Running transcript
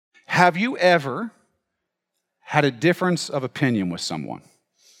Have you ever had a difference of opinion with someone?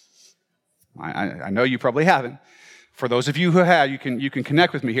 I know you probably haven't. For those of you who have, you can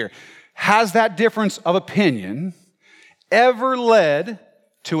connect with me here. Has that difference of opinion ever led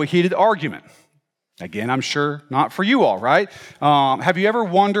to a heated argument? Again, I'm sure not for you all, right? Have you ever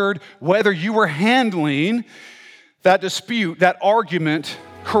wondered whether you were handling that dispute, that argument,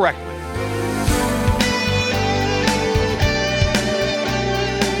 correctly?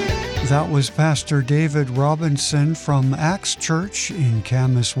 That was Pastor David Robinson from Axe Church in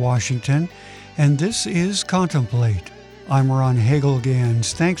Camas, Washington, and this is Contemplate. I'm Ron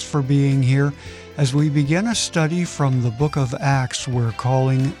Hagelgans. Thanks for being here as we begin a study from the book of Acts we're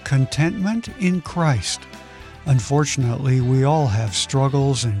calling Contentment in Christ. Unfortunately, we all have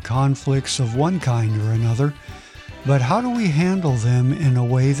struggles and conflicts of one kind or another, but how do we handle them in a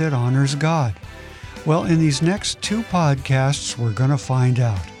way that honors God? Well, in these next two podcasts, we're going to find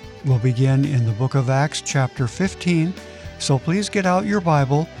out. We'll begin in the book of Acts, chapter 15, so please get out your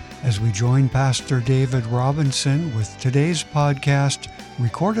Bible as we join Pastor David Robinson with today's podcast,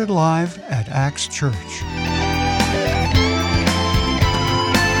 recorded live at Axe Church.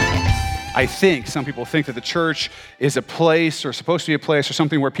 I think some people think that the church is a place or supposed to be a place or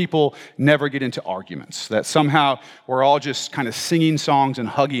something where people never get into arguments, that somehow we're all just kind of singing songs and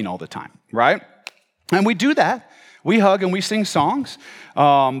hugging all the time, right? And we do that. We hug and we sing songs,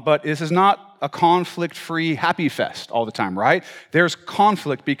 but this is not a conflict-free happy fest all the time, right? There's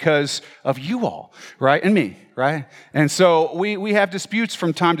conflict because of you all, right? And me, right? And so we have disputes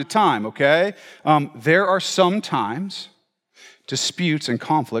from time to time, okay? There are sometimes disputes and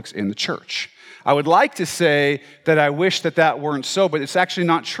conflicts in the church. I would like to say that I wish that weren't so, but it's actually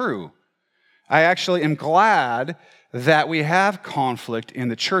not true. I actually am glad that we have conflict in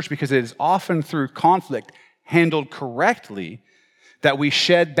the church because it is often through conflict handled correctly that we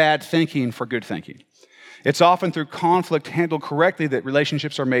shed bad thinking for good thinking. It's often through conflict handled correctly that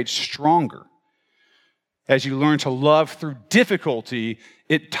relationships are made stronger. As you learn to love through difficulty,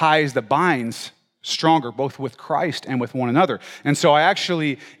 it ties the binds stronger, both with Christ and with one another. And so I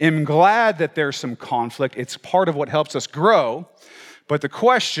actually am glad that there's some conflict. It's part of what helps us grow. But the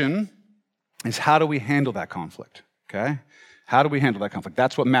question is, how do we handle that conflict? Okay? How do we handle that conflict?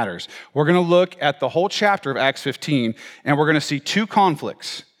 That's what matters. We're going to look at the whole chapter of Acts 15, and we're going to see two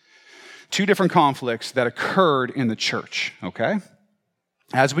different conflicts that occurred in the church, okay?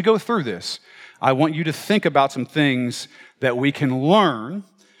 As we go through this, I want you to think about some things that we can learn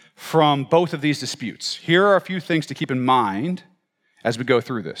from both of these disputes. Here are a few things to keep in mind as we go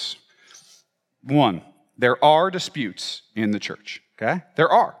through this. One, there are disputes in the church, okay? There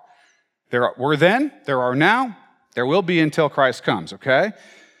were then, there are now, there will be until Christ comes, okay?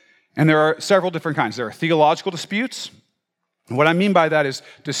 And there are several different kinds. There are theological disputes. What I mean by that is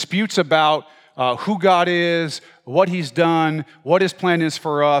disputes about who God is, what He's done, what His plan is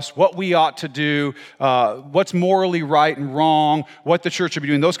for us, what we ought to do, what's morally right and wrong, what the church should be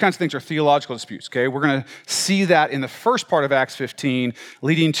doing. Those kinds of things are theological disputes, okay? We're going to see that in the first part of Acts 15,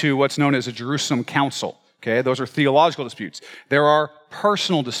 leading to what's known as a Jerusalem Council, okay? Those are theological disputes. There are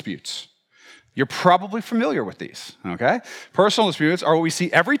personal disputes. You're probably familiar with these, okay? Personal disputes are what we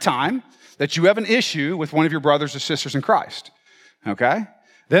see every time that you have an issue with one of your brothers or sisters in Christ, okay?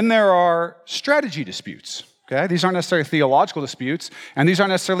 Then there are strategy disputes, okay? These aren't necessarily theological disputes, and these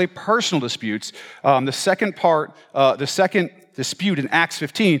aren't necessarily personal disputes. The second dispute in Acts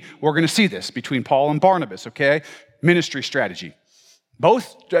 15, we're going to see this between Paul and Barnabas, okay? Ministry strategy.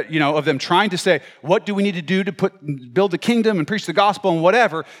 Both, of them trying to say, what do we need to do to build the kingdom and preach the gospel and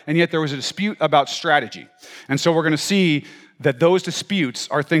whatever, and yet there was a dispute about strategy. And so we're going to see that those disputes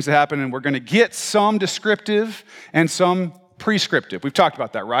are things that happen, and we're going to get some descriptive and some prescriptive. We've talked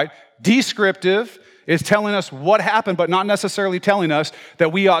about that, right? Descriptive is telling us what happened, but not necessarily telling us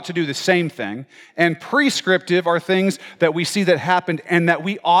that we ought to do the same thing. And prescriptive are things that we see that happened and that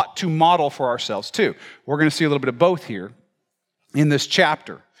we ought to model for ourselves too. We're going to see a little bit of both here in this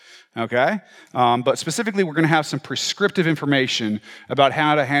chapter, okay? But specifically, we're going to have some prescriptive information about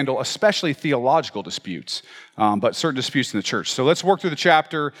how to handle especially theological disputes, but certain disputes in the church. So let's work through the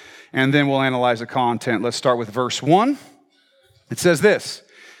chapter, and then we'll analyze the content. Let's start with verse 1. It says this,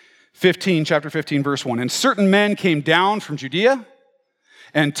 chapter 15, verse 1. And certain men came down from Judea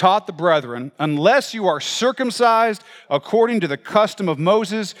and taught the brethren, unless you are circumcised according to the custom of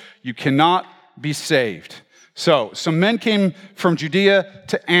Moses, you cannot be saved. So, some men came from Judea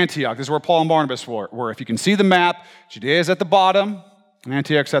to Antioch. This is where Paul and Barnabas were. If you can see the map, Judea is at the bottom, and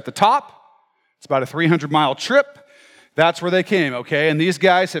Antioch's at the top. It's about a 300-mile trip. That's where they came, okay? And these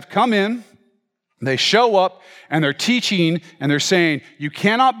guys have come in. They show up and they're teaching and they're saying, you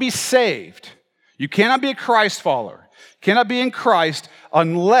cannot be saved. You cannot be a Christ follower. You cannot be in Christ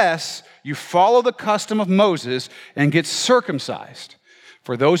unless you follow the custom of Moses and get circumcised.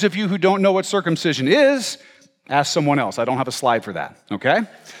 For those of you who don't know what circumcision is, ask someone else. I don't have a slide for that, okay?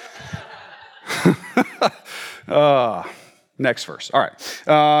 Next verse. All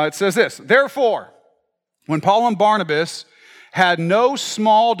right. It says this, therefore, when Paul and Barnabas had no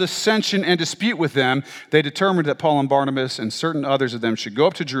small dissension and dispute with them, they determined that Paul and Barnabas and certain others of them should go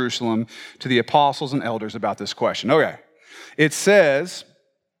up to Jerusalem to the apostles and elders about this question. Okay. It says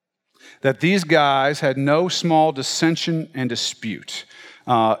that these guys had no small dissension and dispute.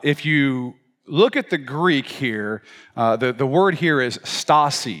 If you look at the Greek here, the word here is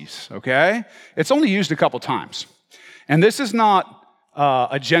stasis, okay? It's only used a couple times. And this is not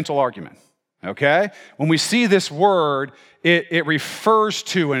a gentle argument, okay? When we see this word, it refers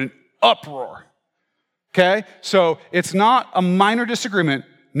to an uproar, okay? So it's not a minor disagreement,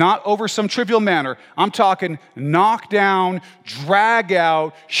 not over some trivial matter. I'm talking knock down, drag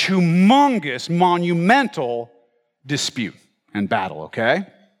out, humongous, monumental dispute and battle, okay?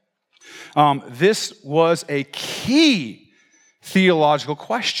 This was a key theological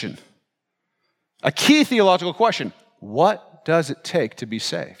question. A key theological question. What does it take to be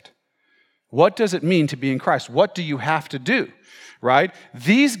saved? What does it mean to be in Christ? What do you have to do, right?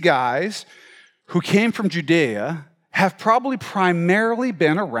 These guys who came from Judea have probably primarily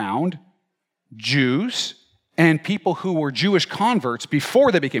been around Jews and people who were Jewish converts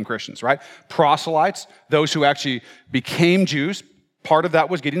before they became Christians, right? Proselytes, those who actually became Jews. Part of that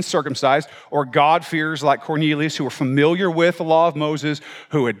was getting circumcised, or God-fearers like Cornelius, who were familiar with the law of Moses,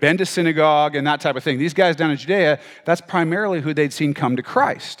 who had been to synagogue and that type of thing. These guys down in Judea, that's primarily who they'd seen come to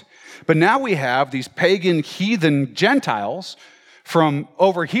Christ. But now we have these pagan, heathen Gentiles from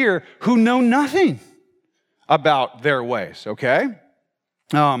over here who know nothing about their ways, okay?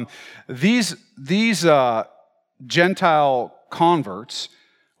 These Gentile converts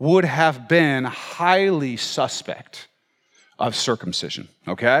would have been highly suspect of circumcision,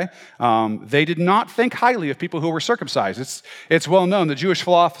 okay? They did not think highly of people who were circumcised. It's well known. The Jewish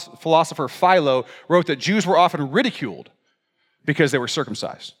philosopher Philo wrote that Jews were often ridiculed because they were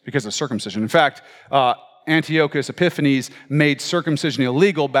circumcised, because of circumcision. In fact, Antiochus Epiphanes made circumcision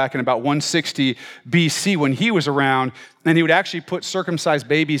illegal back in about 160 BC when he was around, and he would actually put circumcised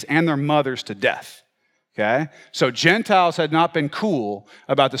babies and their mothers to death, okay? So Gentiles had not been cool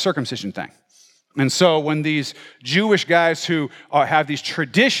about the circumcision thing. And so when these Jewish guys who have these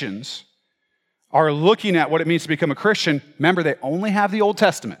traditions are looking at what it means to become a Christian, remember, they only have the Old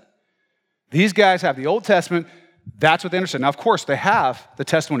Testament. These guys have the Old Testament. That's what they understand. Now, of course, they have the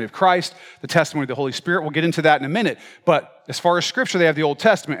testimony of Christ, the testimony of the Holy Spirit. We'll get into that in a minute. But as far as Scripture, they have the Old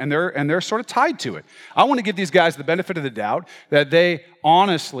Testament, and they're sort of tied to it. I want to give these guys the benefit of the doubt that they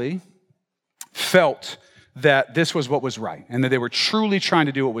honestly felt that this was what was right, and that they were truly trying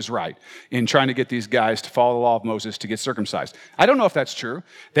to do what was right in trying to get these guys to follow the law of Moses to get circumcised. I don't know if that's true.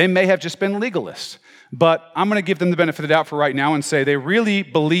 They may have just been legalists, but I'm going to give them the benefit of the doubt for right now and say they really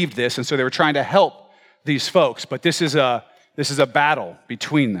believed this, and so they were trying to help these folks, but this is a battle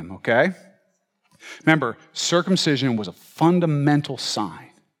between them, okay? Remember, circumcision was a fundamental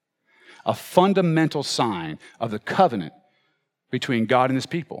sign of the covenant between God and his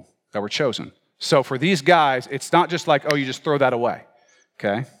people that were chosen. So for these guys, it's not just like, oh, you just throw that away,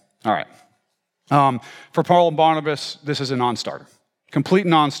 okay? All right. For Paul and Barnabas, this is a non-starter, complete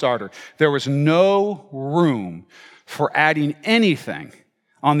non-starter. There was no room for adding anything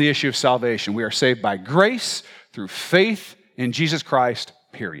on the issue of salvation. We are saved by grace through faith in Jesus Christ,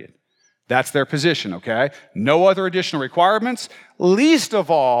 period. That's their position, okay? No other additional requirements, least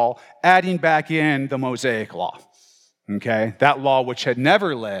of all, adding back in the Mosaic law, okay? That law which had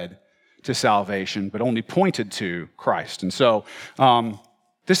never led to salvation, but only pointed to Christ. And so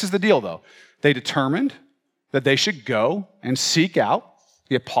this is the deal, though. They determined that they should go and seek out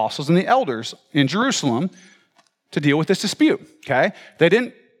the apostles and the elders in Jerusalem to deal with this dispute, okay? They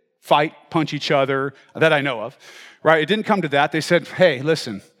didn't fight, punch each other, that I know of, right? It didn't come to that. They said, hey,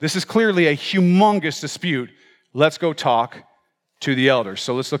 listen, this is clearly a humongous dispute. Let's go talk to the elders.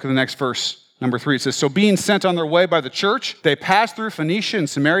 So let's look at the next verse. Number 3, it says, so being sent on their way by the church, they passed through Phoenicia and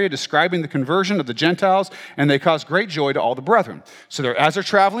Samaria, describing the conversion of the Gentiles, and they caused great joy to all the brethren. So as they're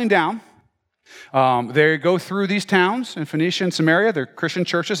traveling down, They go through these towns in Phoenicia and Samaria. They're Christian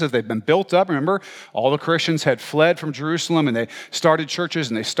churches as they've been built up. Remember, all the Christians had fled from Jerusalem and they started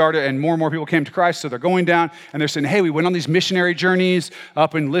churches and more and more people came to Christ. So they're going down and they're saying, hey, we went on these missionary journeys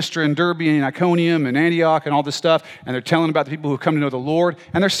up in Lystra and Derbe and Iconium and Antioch and all this stuff. And they're telling about the people who have come to know the Lord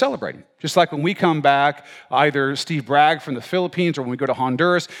and they're celebrating. Just like when we come back, either Steve Bragg from the Philippines or when we go to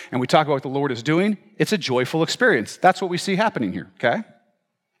Honduras and we talk about what the Lord is doing, it's a joyful experience. That's what we see happening here, okay?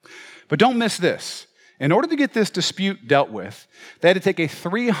 But don't miss this. In order to get this dispute dealt with, they had to take a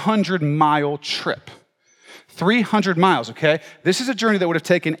 300-mile trip. 300 miles, okay? This is a journey that would have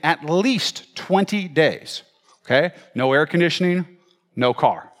taken at least 20 days, okay? No air conditioning, no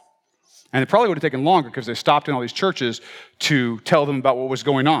car. And it probably would have taken longer because they stopped in all these churches to tell them about what was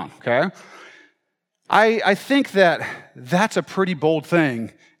going on, okay? I think that that's a pretty bold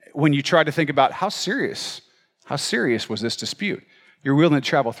thing when you try to think about how serious was this dispute. You're willing to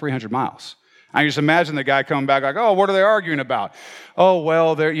travel 300 miles. I just imagine the guy coming back like, oh, what are they arguing about? Oh,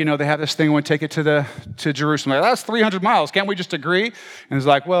 well, they have this thing, we want to take it to Jerusalem. Like, that's 300 miles. Can't we just agree? And it's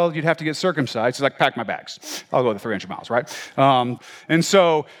like, well, you'd have to get circumcised. It's like, pack my bags. I'll go the 300 miles, right? And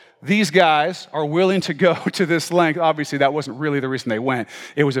so these guys are willing to go to this length. Obviously, that wasn't really the reason they went.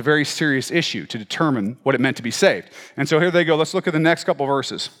 It was a very serious issue to determine what it meant to be saved. And so here they go. Let's look at the next couple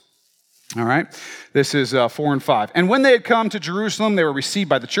verses. All right, this is 4 and 5. And when they had come to Jerusalem, they were received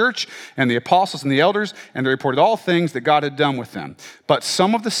by the church and the apostles and the elders, and they reported all things that God had done with them. But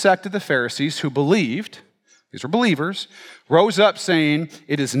some of the sect of the Pharisees who believed, these were believers, rose up saying,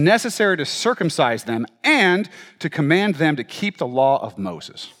 it is necessary to circumcise them and to command them to keep the law of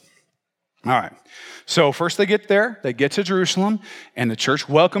Moses. All right, so first they get there, they get to Jerusalem, and the church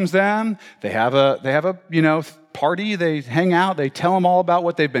welcomes them. They have a party, they hang out, they tell them all about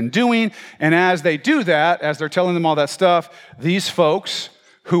what they've been doing, and as they do that, as they're telling them all that stuff, these folks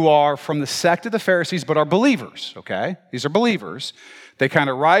who are from the sect of the Pharisees but are believers, okay? These are believers. They kind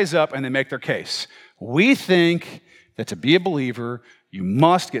of rise up and they make their case. We think that to be a believer, you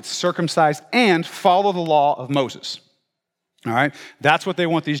must get circumcised and follow the law of Moses. All right? That's what they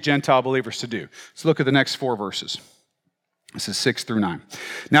want these Gentile believers to do. Let's look at the next 4 verses. This is 6 through 9.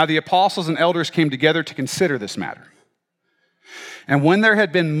 Now the apostles and elders came together to consider this matter. And when there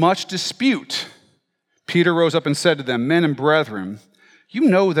had been much dispute, Peter rose up and said to them, men and brethren, you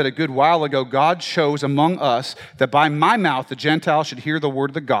know that a good while ago God chose among us that by my mouth the Gentiles should hear the word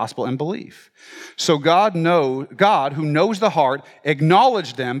of the gospel and believe. So God, who knows the heart,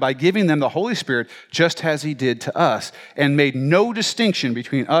 acknowledged them by giving them the Holy Spirit just as he did to us, and made no distinction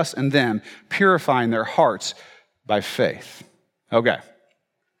between us and them, purifying their hearts by faith. Okay.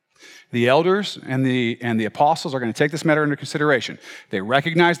 The elders and the apostles are going to take this matter into consideration. They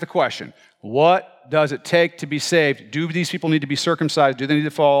recognize the question, what does it take to be saved? Do these people need to be circumcised? Do they need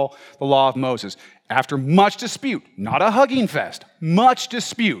to follow the law of Moses? After much dispute, not a hugging fest, much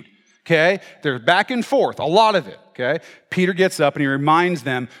dispute, okay? They're back and forth, a lot of it, okay? Peter gets up and he reminds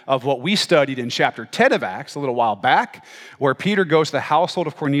them of what we studied in chapter 10 of Acts a little while back, where Peter goes to the household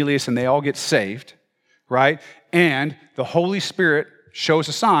of Cornelius and they all get saved, right? And the Holy Spirit shows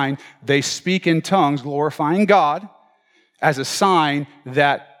a sign. They speak in tongues, glorifying God, as a sign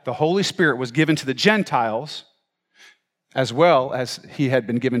that the Holy Spirit was given to the Gentiles as well as he had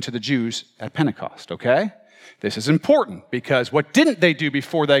been given to the Jews at Pentecost, okay? This is important because what didn't they do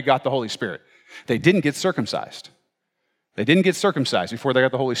before they got the Holy Spirit? They didn't get circumcised. They didn't get circumcised before they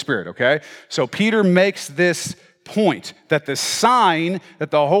got the Holy Spirit, okay? So Peter makes this point that the sign that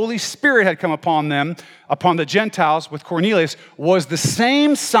the Holy Spirit had come upon them, upon the Gentiles with Cornelius, was the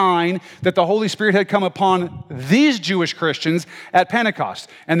same sign that the Holy Spirit had come upon these Jewish Christians at Pentecost,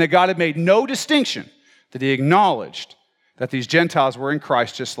 and that God had made no distinction, that he acknowledged that these Gentiles were in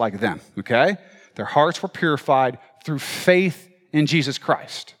Christ just like them, okay? Their hearts were purified through faith in Jesus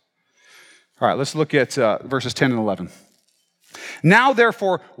Christ. All right, let's look at verses 10 and 11. Now,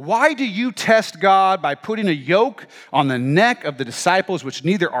 therefore, why do you test God by putting a yoke on the neck of the disciples which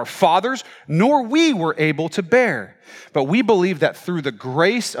neither our fathers nor we were able to bear? But we believe that through the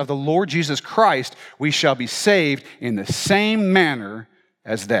grace of the Lord Jesus Christ, we shall be saved in the same manner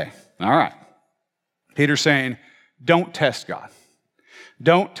as they. All right. Peter's saying, don't test God.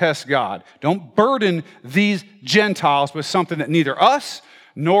 Don't test God. Don't burden these Gentiles with something that neither us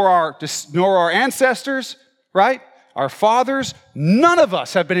nor our ancestors, right? Our fathers, none of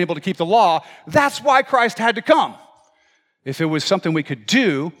us have been able to keep the law. That's why Christ had to come. If it was something we could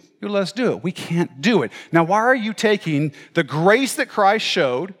do, let's do it. We can't do it. Now, why are you taking the grace that Christ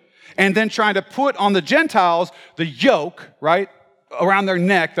showed and then trying to put on the Gentiles the yoke, right, around their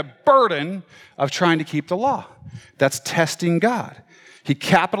neck, the burden of trying to keep the law? That's testing God. He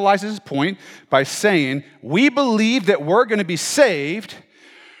capitalizes his point by saying, we believe that we're going to be saved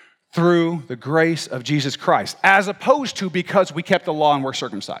through the grace of Jesus Christ, as opposed to because we kept the law and were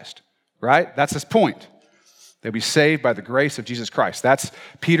circumcised, right? That's his point. They'll be saved by the grace of Jesus Christ.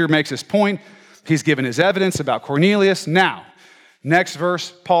 Peter makes his point. He's given his evidence about Cornelius. Now, next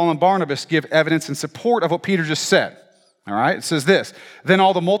verse, Paul and Barnabas give evidence in support of what Peter just said. All right, it says this, then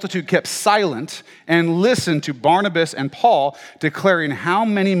all the multitude kept silent and listened to Barnabas and Paul declaring how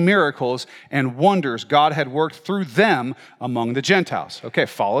many miracles and wonders God had worked through them among the Gentiles. Okay,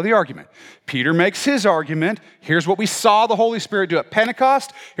 follow the argument. Peter makes his argument. Here's what we saw the Holy Spirit do at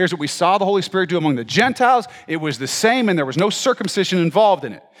Pentecost. Here's what we saw the Holy Spirit do among the Gentiles. It was the same and there was no circumcision involved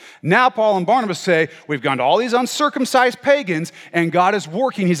in it. Now Paul and Barnabas say, we've gone to all these uncircumcised pagans and God is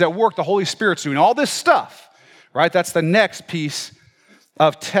working. He's at work. The Holy Spirit's doing all this stuff. Right? That's the next piece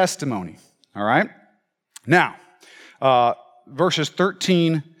of testimony. All right? Now, verses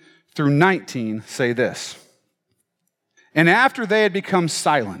 13 through 19 say this. And after they had become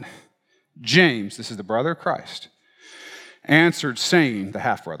silent, James, this is the brother of Christ, answered saying, the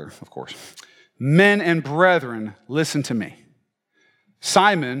half-brother, of course, men and brethren, listen to me.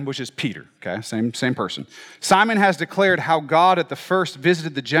 Simon, which is Peter, okay, same person. Simon has declared how God at the first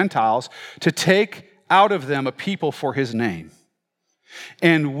visited the Gentiles to take out of them a people for his name.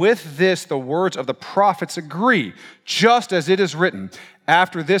 And with this, the words of the prophets agree, just as it is written,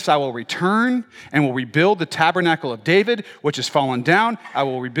 after this I will return and will rebuild the tabernacle of David, which has fallen down. I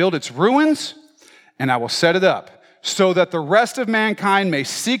will rebuild its ruins and I will set it up, so that the rest of mankind may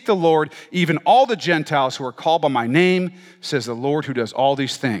seek the Lord, even all the Gentiles who are called by my name, says the Lord who does all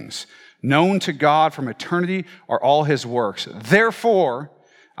these things. Known to God from eternity are all his works. Therefore,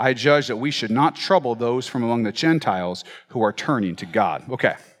 I judge that we should not trouble those from among the Gentiles who are turning to God.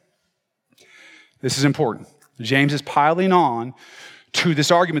 Okay. This is important. James is piling on to this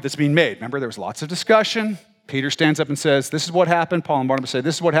argument that's being made. Remember, there was lots of discussion. Peter stands up and says, this is what happened. Paul and Barnabas say,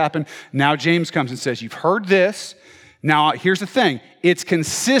 this is what happened. Now James comes and says, you've heard this. Now, here's the thing. It's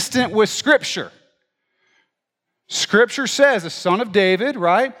consistent with Scripture. Scripture says the son of David,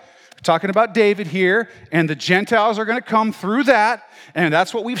 right? We're talking about David here, and the Gentiles are going to come through that. And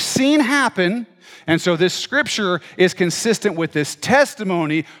that's what we've seen happen. And so this scripture is consistent with this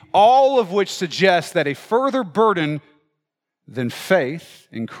testimony, all of which suggests that a further burden than faith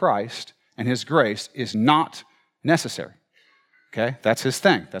in Christ and his grace is not necessary. Okay? That's his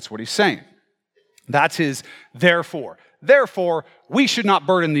thing. That's what he's saying. That's his therefore. Therefore, we should not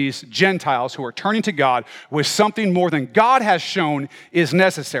burden these Gentiles who are turning to God with something more than God has shown is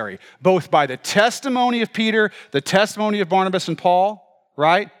necessary, both by the testimony of Peter, the testimony of Barnabas and Paul,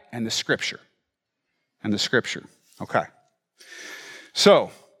 right? And the scripture. Okay. So,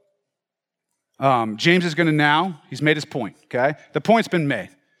 James is going to now, he's made his point, okay? The point's been made.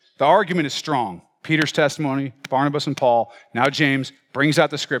 The argument is strong. Peter's testimony, Barnabas and Paul, now James brings out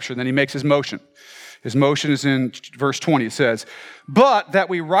the scripture, then he makes his motion. His motion is in verse 20. It says, but that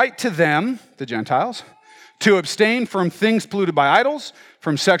we write to them, the Gentiles, to abstain from things polluted by idols,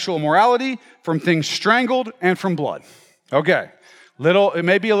 from sexual immorality, from things strangled, and from blood. Okay. It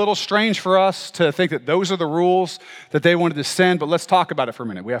may be a little strange for us to think that those are the rules that they wanted to send, but let's talk about it for a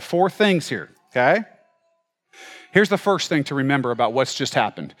minute. We have 4 things here, okay? Here's the first thing to remember about what's just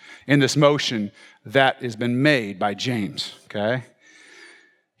happened in this motion that has been made by James, okay?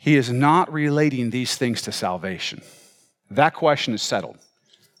 He is not relating these things to salvation. That question is settled.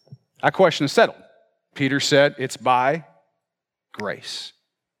 Peter said it's by grace.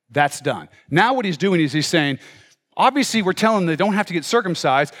 That's done. Now what he's doing is he's saying, obviously we're telling them they don't have to get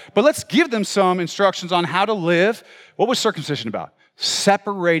circumcised, but let's give them some instructions on how to live. What was circumcision about?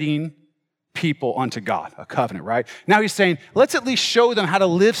 Separating people unto God, a covenant, right? Now he's saying, let's at least show them how to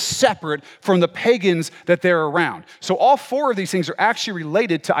live separate from the pagans that they're around. So all 4 of these things are actually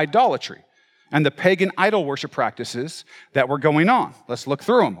related to idolatry and the pagan idol worship practices that were going on. Let's look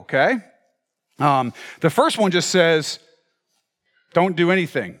through them, okay? The first one just says, don't do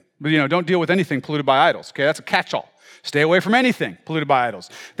anything. Don't deal with anything polluted by idols, okay? That's a catch-all. Stay away from anything polluted by idols.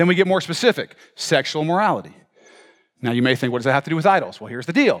 Then we get more specific, sexual immorality. Now, you may think, what does that have to do with idols? Well, here's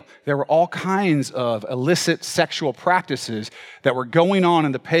the deal. There were all kinds of illicit sexual practices that were going on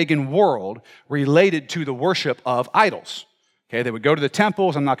in the pagan world related to the worship of idols. Okay, they would go to the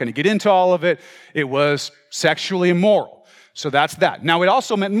temples. I'm not going to get into all of it. It was sexually immoral. So that's that. Now, it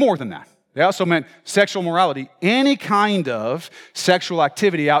also meant more than that. It also meant sexual morality, any kind of sexual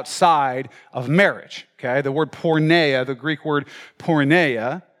activity outside of marriage. Okay, the word porneia, the Greek word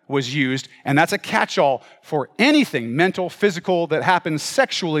porneia, was used, and that's a catch-all for anything mental, physical, that happens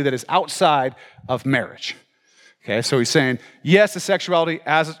sexually that is outside of marriage. Okay, so he's saying, yes, the sexuality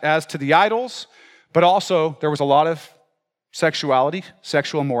as to the idols, but also there was a lot of sexuality,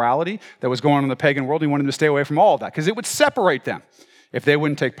 sexual immorality that was going on in the pagan world. He wanted them to stay away from all of that because it would separate them if they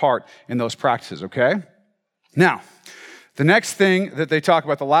wouldn't take part in those practices, okay? Now, the next thing that they talk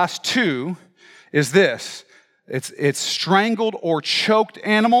about, the last two, is this. It's strangled or choked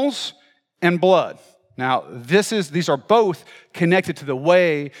animals and blood. Now, these are both connected to the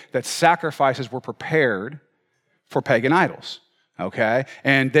way that sacrifices were prepared for pagan idols, okay?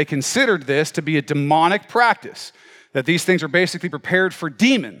 And they considered this to be a demonic practice, that these things are basically prepared for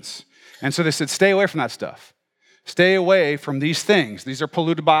demons. And so they said, stay away from that stuff. Stay away from these things. These are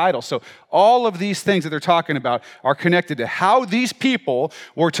polluted by idols. So all of these things that they're talking about are connected to how these people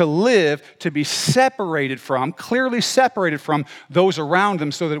were to live, to be separated from, clearly separated from those around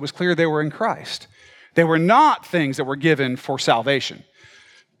them so that it was clear they were in Christ. They were not things that were given for salvation.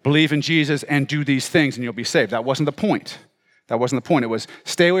 Believe in Jesus and do these things and you'll be saved. That wasn't the point. That wasn't the point. It was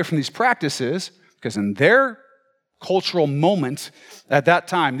stay away from these practices because in their cultural moment at that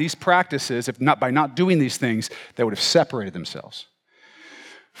time, these practices, by not doing these things, they would have separated themselves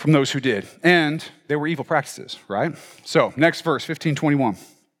from those who did. And they were evil practices, right? So next verse, 15:21.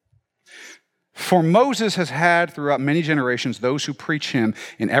 For Moses has had throughout many generations those who preach him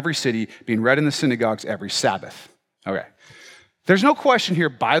in every city, being read in the synagogues every Sabbath. Okay. There's no question here,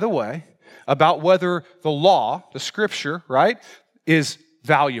 by the way, about whether the law, the scripture, right, is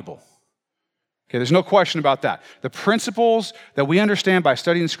valuable. Okay, there's no question about that. The principles that we understand by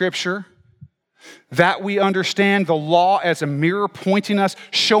studying scripture, that we understand the law as a mirror pointing us,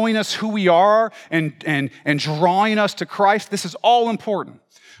 showing us who we are and drawing us to Christ, this is all important.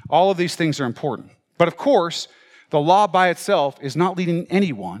 All of these things are important. But of course, the law by itself is not leading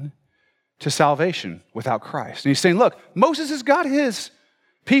anyone to salvation without Christ. And he's saying, look, Moses has got his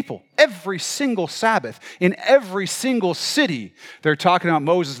people every single Sabbath in every single city. They're talking about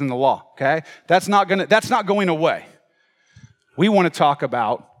Moses and the law, okay? That's not going away. We want to talk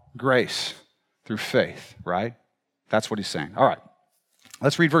about grace through faith, right? That's what he's saying. All right.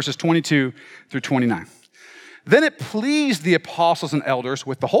 Let's read verses 22 through 29. Then it pleased the apostles and elders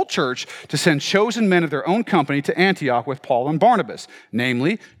with the whole church to send chosen men of their own company to Antioch with Paul and Barnabas,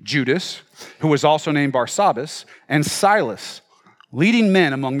 namely Judas, who was also named Barsabbas, and Silas, leading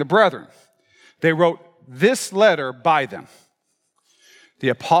men among the brethren. They wrote this letter by them, the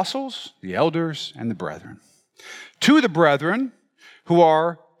apostles, the elders, and the brethren. To the brethren who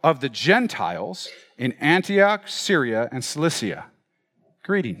are of the Gentiles in Antioch, Syria, and Cilicia,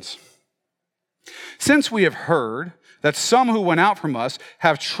 greetings. Since we have heard that some who went out from us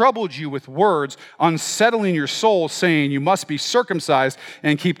have troubled you with words, unsettling your souls, saying you must be circumcised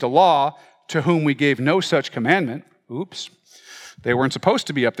and keep the law, to whom we gave no such commandment. Oops. They weren't supposed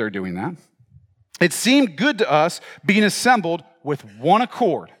to be up there doing that. It seemed good to us, being assembled with one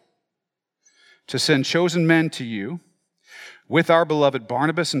accord, to send chosen men to you with our beloved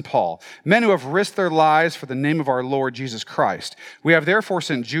Barnabas and Paul, men who have risked their lives for the name of our Lord Jesus Christ. We have therefore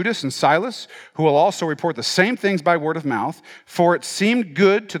sent Judas and Silas, who will also report the same things by word of mouth, for it seemed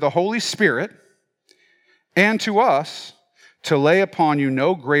good to the Holy Spirit and to us to lay upon you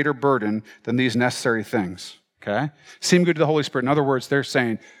no greater burden than these necessary things. Okay? Seemed good to the Holy Spirit. In other words, they're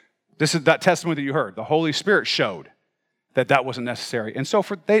saying, this is that testimony that you heard. The Holy Spirit showed that wasn't necessary. And so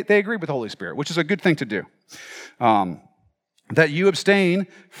they agreed with the Holy Spirit, which is a good thing to do. That you abstain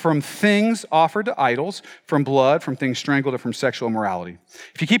from things offered to idols, from blood, from things strangled, or from sexual immorality.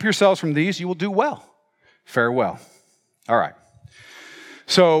 If you keep yourselves from these, you will do well. Farewell. All right.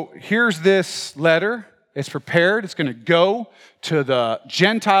 So here's this letter. It's prepared. It's going to go to the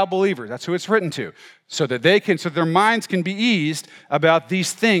Gentile believers. That's who it's written to. So that their minds can be eased about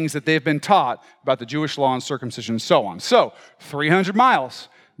these things that they've been taught about the Jewish law and circumcision and so on. So 300 miles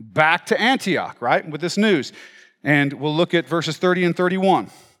back to Antioch, right, with this news. And we'll look at verses 30 and 31.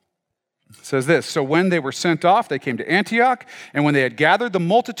 It says this, so when they were sent off, they came to Antioch, and when they had gathered the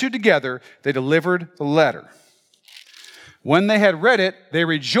multitude together, they delivered the letter. When they had read it, they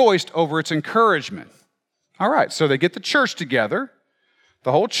rejoiced over its encouragement. All right, so they get the church together,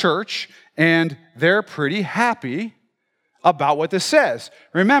 the whole church, and they're pretty happy about what this says.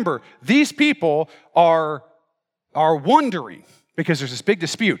 Remember, these people are wondering, because there's this big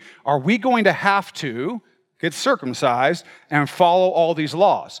dispute, are we going to have to get circumcised and follow all these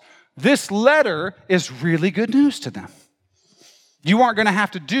laws? This letter is really good news to them. You aren't going to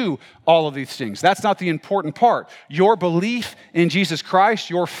have to do all of these things. That's not the important part. Your belief in Jesus Christ,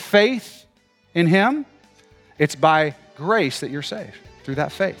 your faith in Him, it's by grace that you're saved, through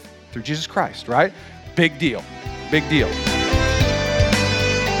that faith, through Jesus Christ, right? Big deal. Big deal.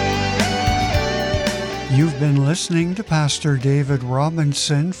 You've been listening to Pastor David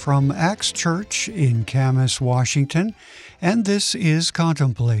Robinson from Axe Church in Camas, Washington, and this is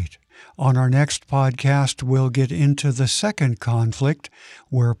Contemplate. On our next podcast, we'll get into the second conflict,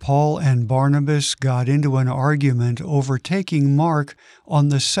 where Paul and Barnabas got into an argument over taking Mark on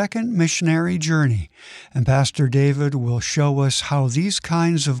the second missionary journey, and Pastor David will show us how these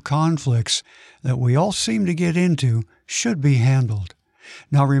kinds of conflicts that we all seem to get into should be handled.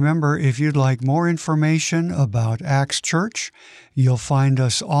 Now remember, if you'd like more information about Axe Church, you'll find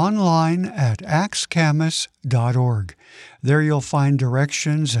us online at axcamus.org. There you'll find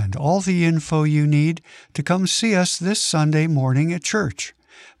directions and all the info you need to come see us this Sunday morning at church.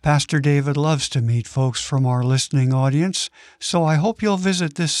 Pastor David loves to meet folks from our listening audience, so I hope you'll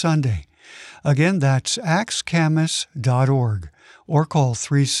visit this Sunday. Again, that's axcamus.org. Or call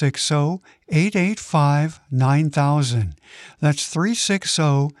 360-885-9000. That's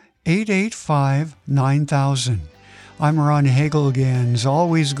 360-885-9000. I'm Ron Hagel again. It's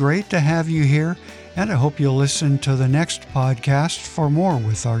always great to have you here, and I hope you'll listen to the next podcast for more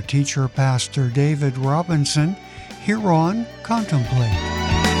with our teacher, Pastor David Robinson, here on Contemplate.